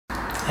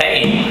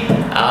Hey!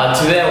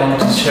 Today I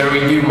want to share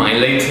with you my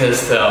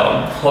latest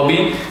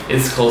hobby.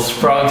 It's called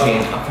sprouting.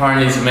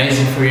 Apparently it's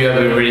amazing for you. I've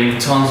been reading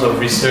tons of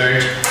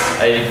research.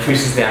 It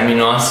increases the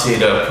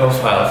amino-acid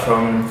profile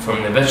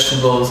from the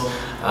vegetables,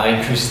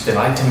 increases the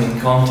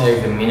vitamin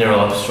content, the mineral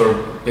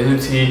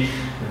absorbability,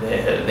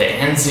 the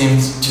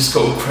enzymes just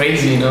go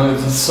crazy, you know,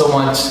 it's so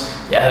much,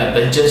 yeah,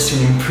 the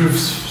digestion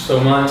improves so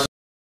much.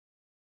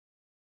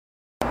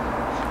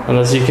 And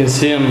as you can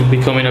see, I'm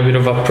becoming a bit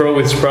of a pro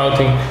with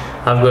sprouting.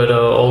 I've got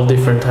all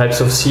different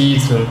types of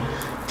seeds, and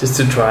just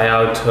to try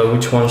out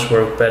which ones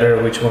work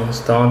better, which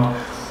ones don't.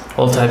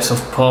 All types of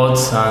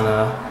pods, and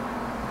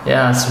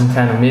yeah, some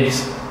kind of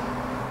mix.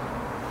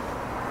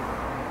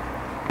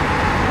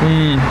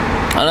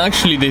 And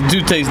actually they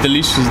do taste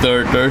delicious.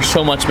 They're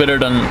so much better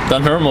than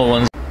normal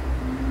ones.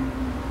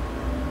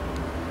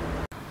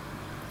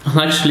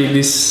 Actually,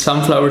 these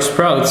sunflower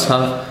sprouts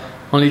have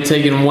only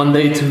taken 1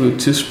 day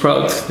to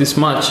sprout this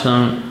much,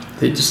 and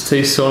they just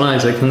taste so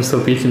nice. I can't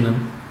stop eating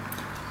them.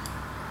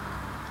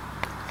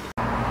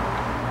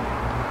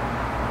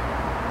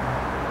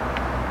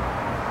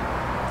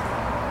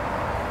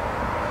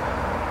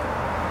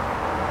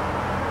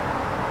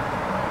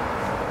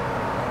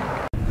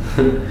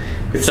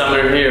 With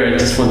summer here, I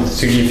just wanted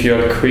to give you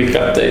a quick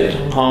update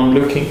on how I'm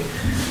looking.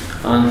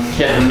 And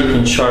yeah, I'm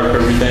looking sharp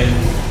every day.